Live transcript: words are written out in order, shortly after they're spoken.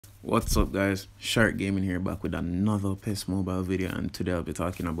What's up, guys? Sharc Gaming here, back with another PES Mobile video, and today I'll be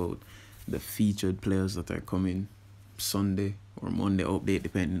talking about the featured players that are coming Sunday or Monday update,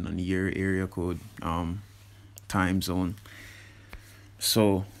 depending on your area code, time zone.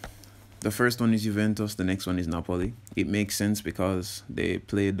 So the first one is Juventus, the next one is Napoli. It makes sense because they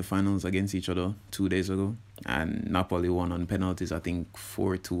played the finals against each other 2 days ago, and Napoli won on penalties, I think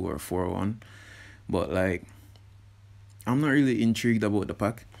 4-2 or 4-1. But like, I'm not really intrigued about the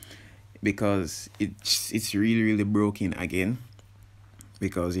pack because it's really broken again,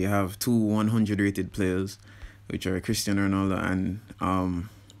 because you have two 100 rated players, which are Cristiano Ronaldo and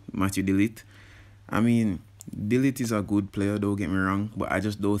Matthew Delete. I mean, Delete is a good player, don't get me wrong, but I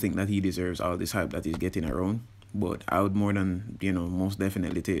just don't think that he deserves all this hype that he's getting around. But I would more than, most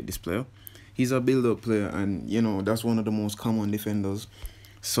definitely take this player. He's a build-up player, and that's one of the most common defenders.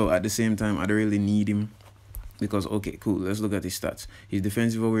 So at the same time, I don't really need him. Because, okay, cool, let's look at his stats. His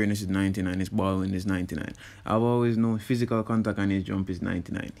defensive awareness is 99, his ball win is 99. I've always known physical contact and his jump is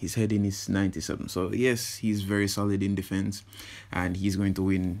 99. His heading is 97. So, yes, he's very solid in defense. And he's going to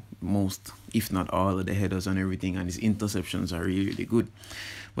win most, if not all, of the headers and everything. And his interceptions are really good.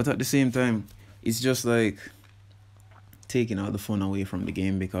 But at the same time, it's just like taking all the fun away from the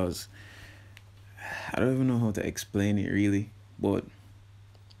game, because I don't even know how to explain it, really. But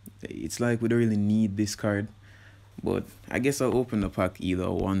it's like we don't really need this card. But I guess I'll open the pack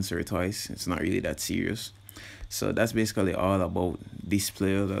either once or twice. It's not really that serious. So that's basically all about this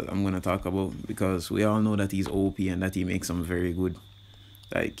player that I'm going to talk about, because we all know that he's OP and that he makes some very good,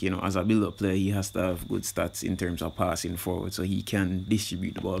 like, as a build-up player, he has to have good stats in terms of passing forward so he can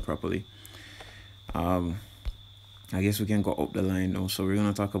distribute the ball properly. I guess we can go up the line now. So we're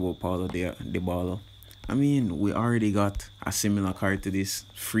going to talk about Paulo Dybala. I mean, we already got a similar card to this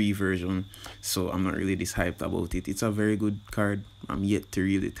free version, so I'm not really this hyped about it. It's a very good card. I'm yet to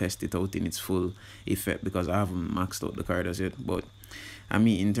really test it out in its full effect because I haven't maxed out the card as yet. But I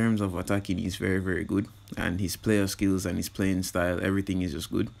mean, in terms of attacking, he's very good, and his player skills and his playing style, everything is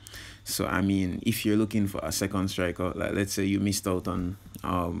just good. So I mean, if you're looking for a second striker, like let's say you missed out on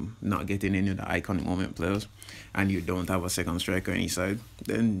not getting any of the iconic moment players, and you don't have a second striker on your side,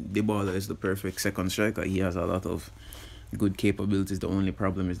 then Dybala is the perfect second striker. He has a lot of good capabilities. The only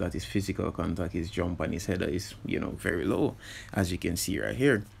problem is that his physical contact, his jump and his header is, very low, as you can see right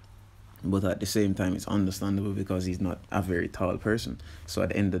here. But at the same time, it's understandable because he's not a very tall person. So at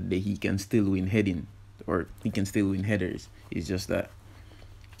the end of the day, he can still win heading, or he can still win headers. It's just that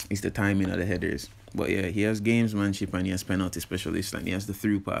it's the timing of the headers. But yeah, he has gamesmanship and he has penalty specialist and he has the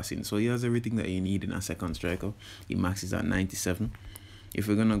through passing. So he has everything that you need in a second striker. He maxes at 97. If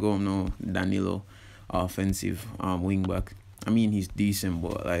we're gonna go now, Danilo, offensive wing back. I mean, he's decent,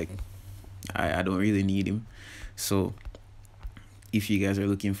 but like I don't really need him. So if you guys are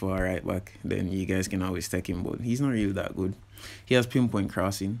looking for a right back, then you guys can always take him, but he's not really that good. He has pinpoint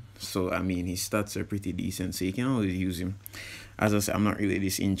crossing, so I mean, his stats are pretty decent, so you can always use him. As I said, I'm not really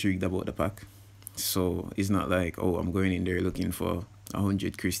this intrigued about the pack, so it's not like, oh, I'm going in there looking for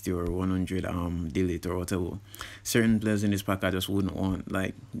 100 Christie or 100 Delete or whatever. Certain players in this pack I just wouldn't want,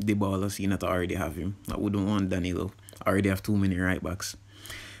 like Dybala, seeing that I already have him. I wouldn't want Danilo. I already have too many right backs.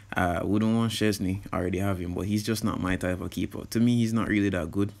 Wouldn't want Chesney. I already have him, but he's just not my type of keeper. To me, he's not really that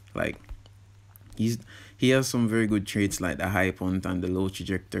good. Like, he has some very good traits like the high punt and the low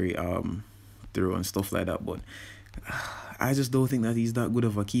trajectory throw and stuff like that, but I just don't think that he's that good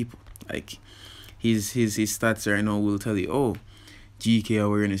of a keeper. Like, his stats right now will tell you, oh, GK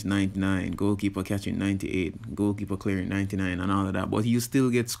awareness 99, goalkeeper catching 98, goalkeeper clearing 99, and all of that. But he'll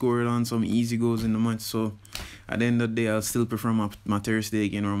still get scored on some easy goals in the match. So at the end of the day, I'll still prefer my Ter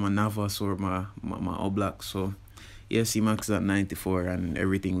Stegen or my Navas or my Oblak. So yes, he maxes at 94 and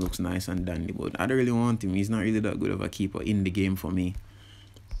everything looks nice and dandy. But I don't really want him. He's not really that good of a keeper in the game for me.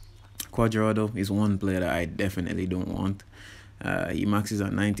 Cuadrado is one player that I definitely don't want. He maxes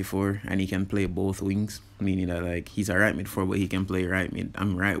at 94 and he can play both wings, meaning that like he's a right mid forward, but he can play right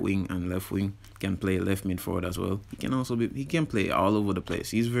wing and left wing. He can play left mid forward as well. He can play all over the place.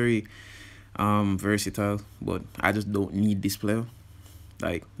 He's very versatile, but I just don't need this player.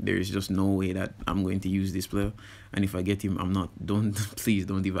 Like, there's just no way that I'm going to use this player, and if I get him, please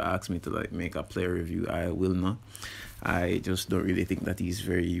don't even ask me to like make a player review. I will not. I just don't really think that he's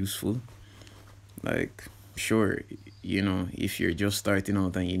very useful. Like, sure, if you're just starting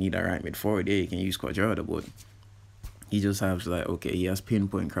out and you need a right mid forward, yeah, you can use Cuadrado, but he just has like, okay, he has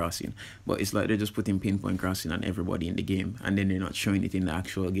pinpoint crossing, but it's like they're just putting pinpoint crossing on everybody in the game, and then they're not showing it in the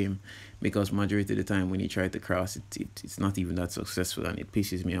actual game, because majority of the time when you try to cross it's not even that successful, and it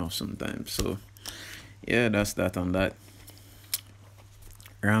pisses me off sometimes. So yeah, that's that on that.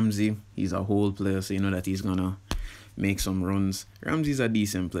 Ramsey, he's a whole player, so you know that he's gonna make some runs. Ramsey's a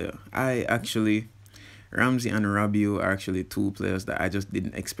decent player. Ramsey and Rabiot are actually two players that I just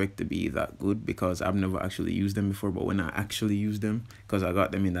didn't expect to be that good because I've never actually used them before. But when I actually used them, because I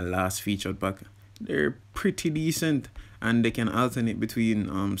got them in the last featured pack, they're pretty decent, and they can alternate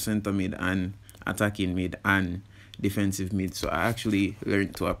between center mid and attacking mid and defensive mid. So I actually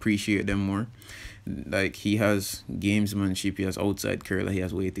learned to appreciate them more. Like, he has gamesmanship, he has outside curler, he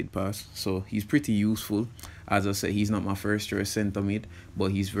has weighted pass, so he's pretty useful. As I said, he's not my first choice center mid,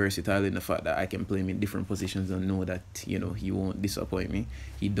 but he's versatile in the fact that I can play him in different positions and know that, you know, he won't disappoint me.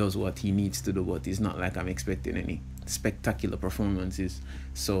 He does what he needs to do, but it's not like I'm expecting any spectacular performances.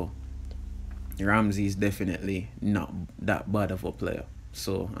 So Ramsey is definitely not that bad of a player,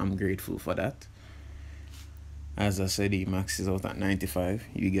 so I'm grateful for that. As I said, he maxes out at 95.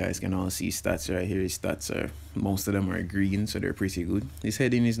 You guys can all see stats right here. His stats are, most of them are green, so they're pretty good. His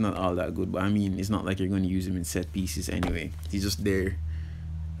heading is not all that good, but I mean, it's not like you're going to use him in set pieces anyway. He's just there,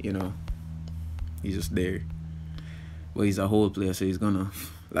 you know. He's just there. But he's a whole player, so he's gonna,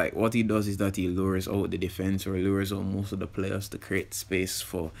 like, what he does is that he lures out the defense or lures out most of the players to create space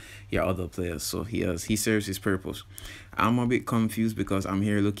for your other players. So he serves his purpose. I'm a bit confused because I'm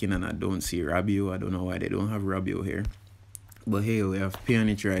here looking and I don't see Rabiot. I don't know why they don't have Rabiot here. But hey, we have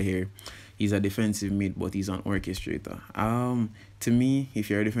Pjanic right here. He's a defensive mid, but he's an orchestrator. To me, if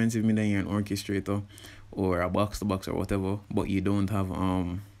you're a defensive mid and you're an orchestrator or a box to box or whatever, but you don't have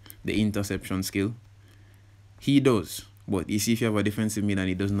the interception skill, he does. But you see, if you have a defensive mid and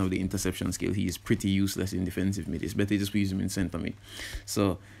he doesn't have the interception skill, he is pretty useless in defensive mid. It's better just use him in center mid.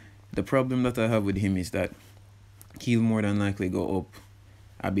 So the problem that I have with him is that he'll more than likely go up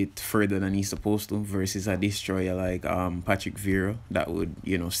a bit further than he's supposed to versus a destroyer like Patrick Vieira that would,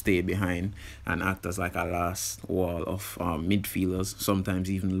 you know, stay behind and act as like a last wall of midfielders,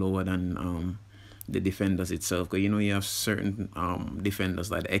 sometimes even lower than the defenders itself. Because, you know, you have certain defenders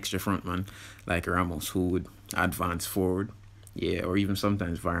like the extra frontman like Ramos who would advance forward, yeah, or even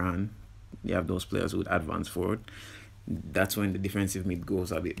sometimes Varane. You have those players who would advance forward. That's when the defensive mid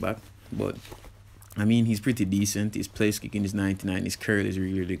goes a bit back. But I mean, he's pretty decent. His place kicking is 99. His curl is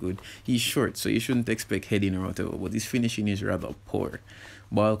really, really good. He's short, so you shouldn't expect heading or whatever. But his finishing is rather poor.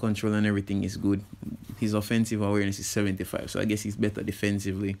 Ball control and everything is good. His offensive awareness is 75. So I guess he's better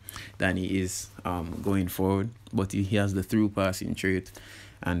defensively than he is going forward. But he has the through passing trait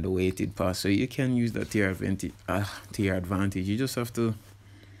and the weighted pass. So you can use that to your advantage. You just have to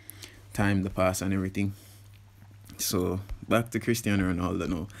time the pass and everything. So back to Cristiano Ronaldo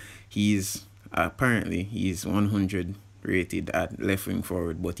now. Apparently, he's 100 rated at left wing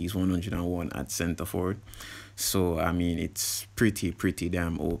forward, but he's 101 at center forward. So, I mean, it's pretty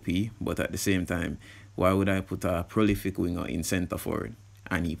damn OP. But at the same time, why would I put a prolific winger in center forward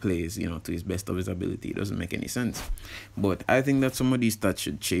and he plays, you know, to his best of his ability? It doesn't make any sense. But I think that some of these stats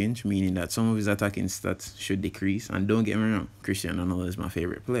should change, meaning that some of his attacking stats should decrease. And don't get me wrong, Cristiano Ronaldo is my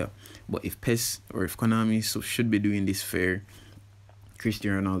favorite player. But if PES or if Konami should be doing this fair,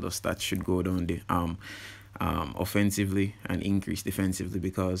 Cristiano Ronaldo's stats should go down offensively and increase defensively,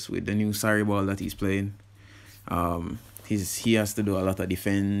 because with the new Sarri ball that he's playing, he has to do a lot of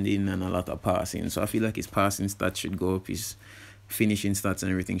defending and a lot of passing. So I feel like his passing stats should go up, his finishing stats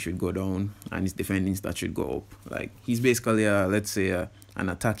and everything should go down, and his defending stats should go up. Like, he's basically let's say an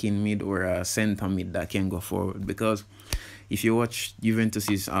attacking mid or a center mid that can go forward. Because if you watch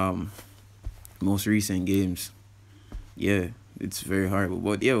Juventus's most recent games, yeah, it's very horrible.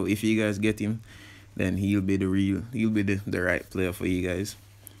 But yo, if you guys get him, then he'll be the right player for you guys.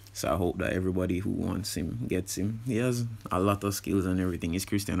 So I hope that everybody who wants him gets him. He has a lot of skills and everything. He's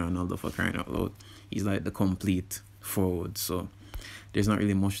Cristiano Ronaldo, for crying out loud. He's like the complete forward. So there's not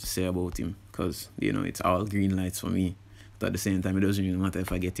really much to say about him, because, you know, it's all green lights for me. But at the same time, it doesn't really matter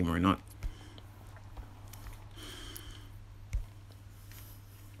if I get him or not.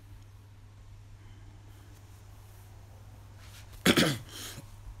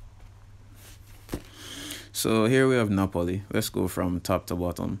 So here we have Napoli. Let's go from top to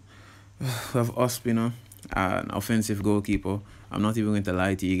bottom. We have Ospina, an offensive goalkeeper. I'm not even going to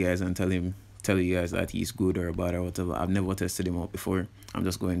lie to you guys and tell you guys that he's good or bad or whatever. I've never tested him out before. I'm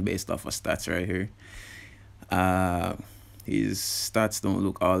just going based off of stats right here. His stats don't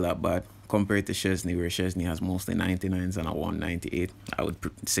look all that bad compared to Szczesny, where Szczesny has mostly 99s and a 198. I would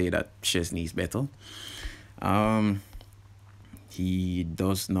say that Szczesny is better. He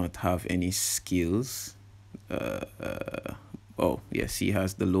does not have any skills. Oh yes, he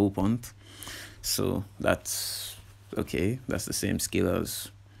has the low punt, so that's okay. That's the same skill as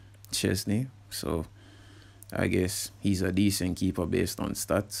Szczesny. So I guess he's a decent keeper based on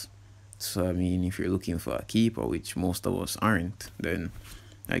stats. So I mean, if you're looking for a keeper, which most of us aren't, then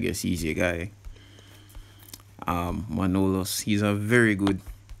I guess he's your guy. Manolos, he's a very good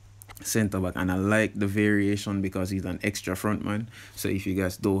centre back, and I like the variation because he's an extra front man. So if you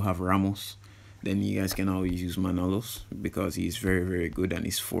guys don't have Ramos, then you guys can always use Manolos because he's very, very good and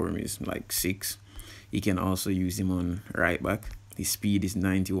his form is like 6. You can also use him on right back. His speed is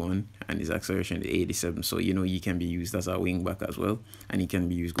 91 and his acceleration is 87. So, you know, he can be used as a wing back as well. And he can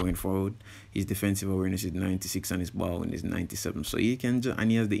be used going forward. His defensive awareness is 96 and his ball win is 97. So he can just,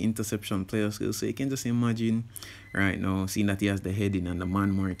 and he has the interception player skills. So you can just imagine right now, seeing that he has the heading and the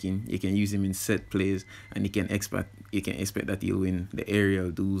man marking, you can use him in set plays and you can expect that he'll win the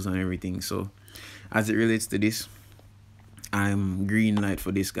aerial duels and everything. So as it relates to this, I'm green light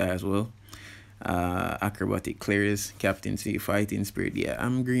for this guy as well. Acrobatic clears, captaincy, fighting spirit. Yeah,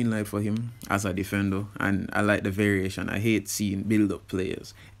 I'm green light for him as a defender, and I like the variation. I hate seeing build-up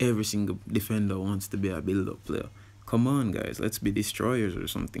players. Every single defender wants to be a build-up player. Come on, guys, let's be destroyers or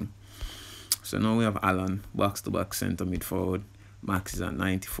something. So now we have Alan, box-to-box centre mid forward. Max is at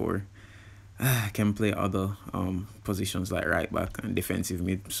 94. Can play other positions like right back and defensive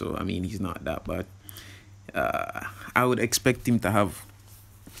mid. So I mean, he's not that bad. I would expect him to have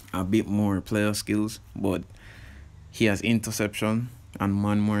a bit more player skills, but he has interception and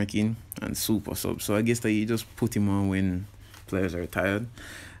man marking and super sub. So I guess that you just put him on when players are tired.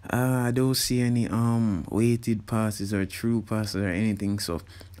 I don't see any weighted passes or true passes or anything. So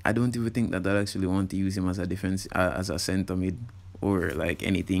I don't even think that I actually want to use him as a defense, as a center mid or like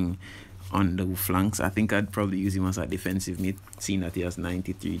anything on the flanks. I think I'd probably use him as a defensive mid, seeing that he has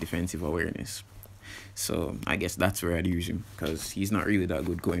 93 defensive awareness. So I guess that's where I'd use him because he's not really that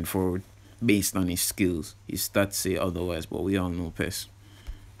good going forward based on his skills. His stats say otherwise, but we all know PES.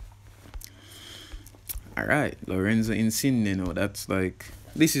 Alright, Lorenzo Insigne, now that's like,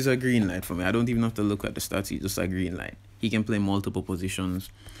 this is a green light for me. I don't even have to look at the stats, he's just a green light. He can play multiple positions,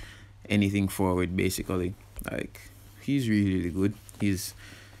 anything forward basically. Like, he's really, really good.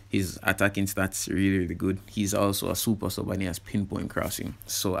 His attacking stats really, really good. He's also a super sub and he has pinpoint crossing.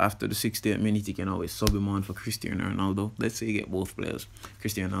 So after the 68th minute, you can always sub him on for Cristiano Ronaldo. Let's say you get both players.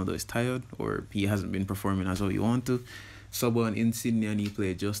 Cristiano Ronaldo is tired or he hasn't been performing as how you want to. Sub on Insigne and he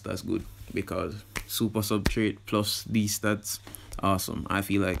played just as good because super sub trait plus these stats, awesome. I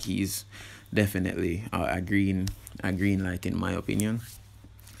feel like he's definitely a green light in my opinion.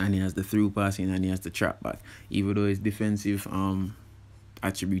 And he has the through passing and he has the trap back. Even though his defensive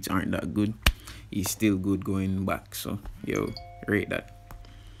attributes aren't that good, he's still good going back. So yo, rate that.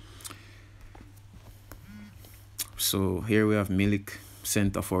 So here we have Milik,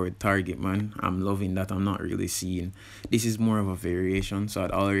 center forward target man. I'm loving that. I'm not really seeing, this is more of a variation, so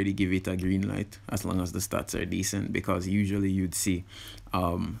I'd already give it a green light as long as the stats are decent, because usually you'd see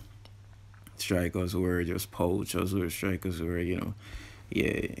strikers who are just poachers or strikers who are, you know,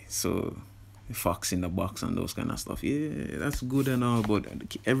 yeah, so fox in the box and those kind of stuff. Yeah, that's good and all, but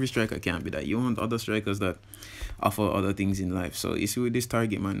every striker can't be that. You want other strikers that offer other things in life. So you see with this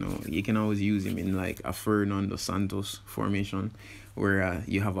target man now, you can always use him in like a Fernando Santos formation where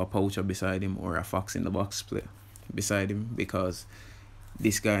you have a poacher beside him or a fox in the box player beside him, because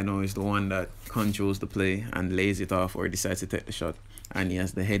this guy now is the one that controls the play and lays it off or decides to take the shot, and he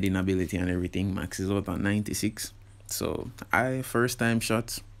has the heading ability and everything. Max is out at 96. So first time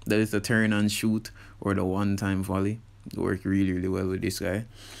shots, that is the turn and shoot or the one-time volley, work really, really well with this guy.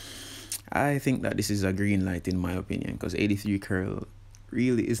 I think that this is a green light in my opinion, because 83 curl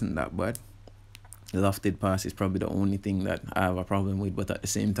really isn't that bad. Lofted pass is probably the only thing that I have a problem with, but at the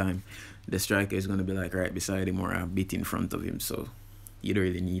same time, the striker is going to be like right beside him or a bit in front of him, so you don't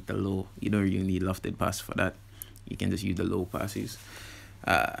really need you don't really need lofted pass for that. You can just use the low passes.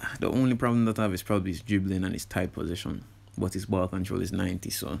 The only problem that I have is probably his dribbling and his tight position, but his ball control is 90,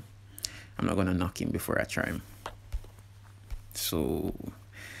 so I'm not gonna knock him before I try him. So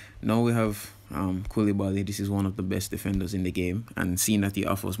now we have Koulibaly. This is one of the best defenders in the game, and seeing that he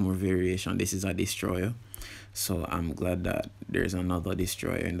offers more variation, this is a destroyer. So I'm glad that there's another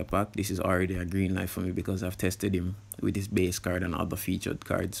destroyer in the pack. This is already a green light for me because I've tested him with his base card and other featured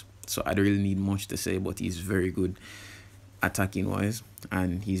cards. So I don't really need much to say, but he's very good attacking wise,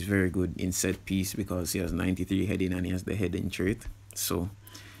 and he's very good in set piece because he has 93 heading and he has the heading trait. So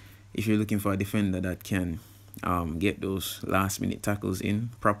if you're looking for a defender that can get those last minute tackles in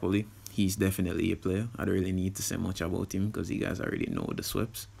properly, he's definitely a player. I don't really need to say much about him because you guys already know the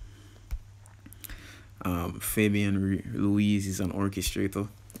sweeps. Fabian Ruiz is an orchestrator.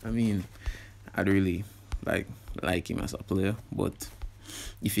 I mean, I'd really like him as a player, but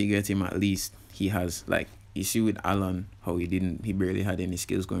if you get him, at least he has like you see with Alan how he barely had any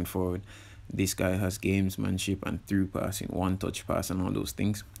skills going forward. This guy has gamesmanship and through passing, one touch pass, and all those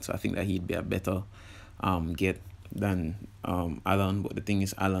things. So I think that he'd be a better get than Alan. But the thing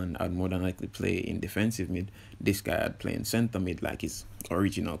is, Alan I'd more than likely play in defensive mid. This guy I'd play in center mid, like his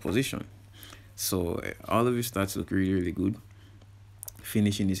original position. So all of his stats look really, really good.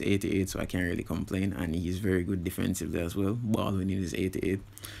 Finishing is 88, so I can't really complain, and he's very good defensively as well. Balling in his 88.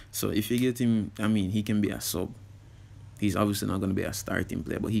 So if you get him, I mean, he can be a sub. He's obviously not going to be a starting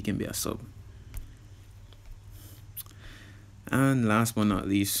player, but he can be a sub. And last but not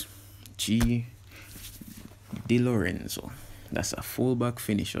least, G. Di Lorenzo. That's a fullback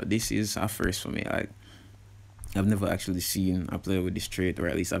finisher. This is a first for me. Like, I've never actually seen a player with this trait, or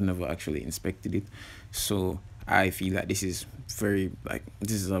at least I've never actually inspected it. So I feel like this is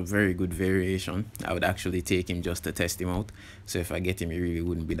a very good variation. I would actually take him just to test him out. So if I get him, it really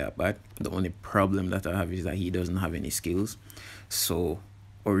wouldn't be that bad. The only problem that I have is that he doesn't have any skills. So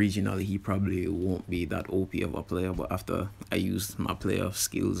originally he probably won't be that OP of a player, but after I use my player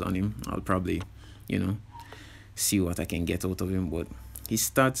skills on him, I'll probably, see what I can get out of him. But his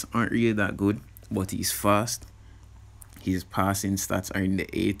stats aren't really that good, but he's fast. His passing stats are in the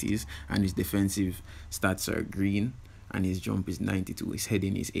 80s, and his defensive stats are green, and his jump is 92. His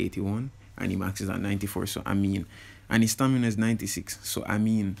heading is 81, and he maxes at 94. So I mean, and his stamina is 96. So I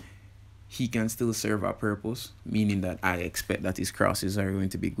mean, he can still serve a purpose, meaning that I expect that his crosses are going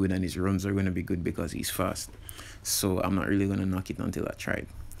to be good and his runs are going to be good because he's fast. So I'm not really going to knock it until I try it.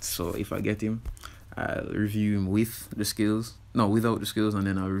 So if I get him, I'll review him with the skills. No, without the skills, and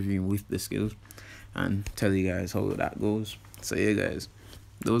then I'll review him with the skills and tell you guys how that goes. So yeah, guys,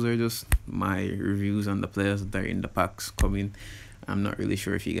 those are just my reviews on the players that are in the packs coming. I'm not really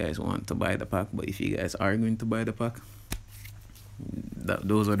sure if you guys want to buy the pack, but if you guys are going to buy the pack,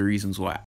 those are the reasons why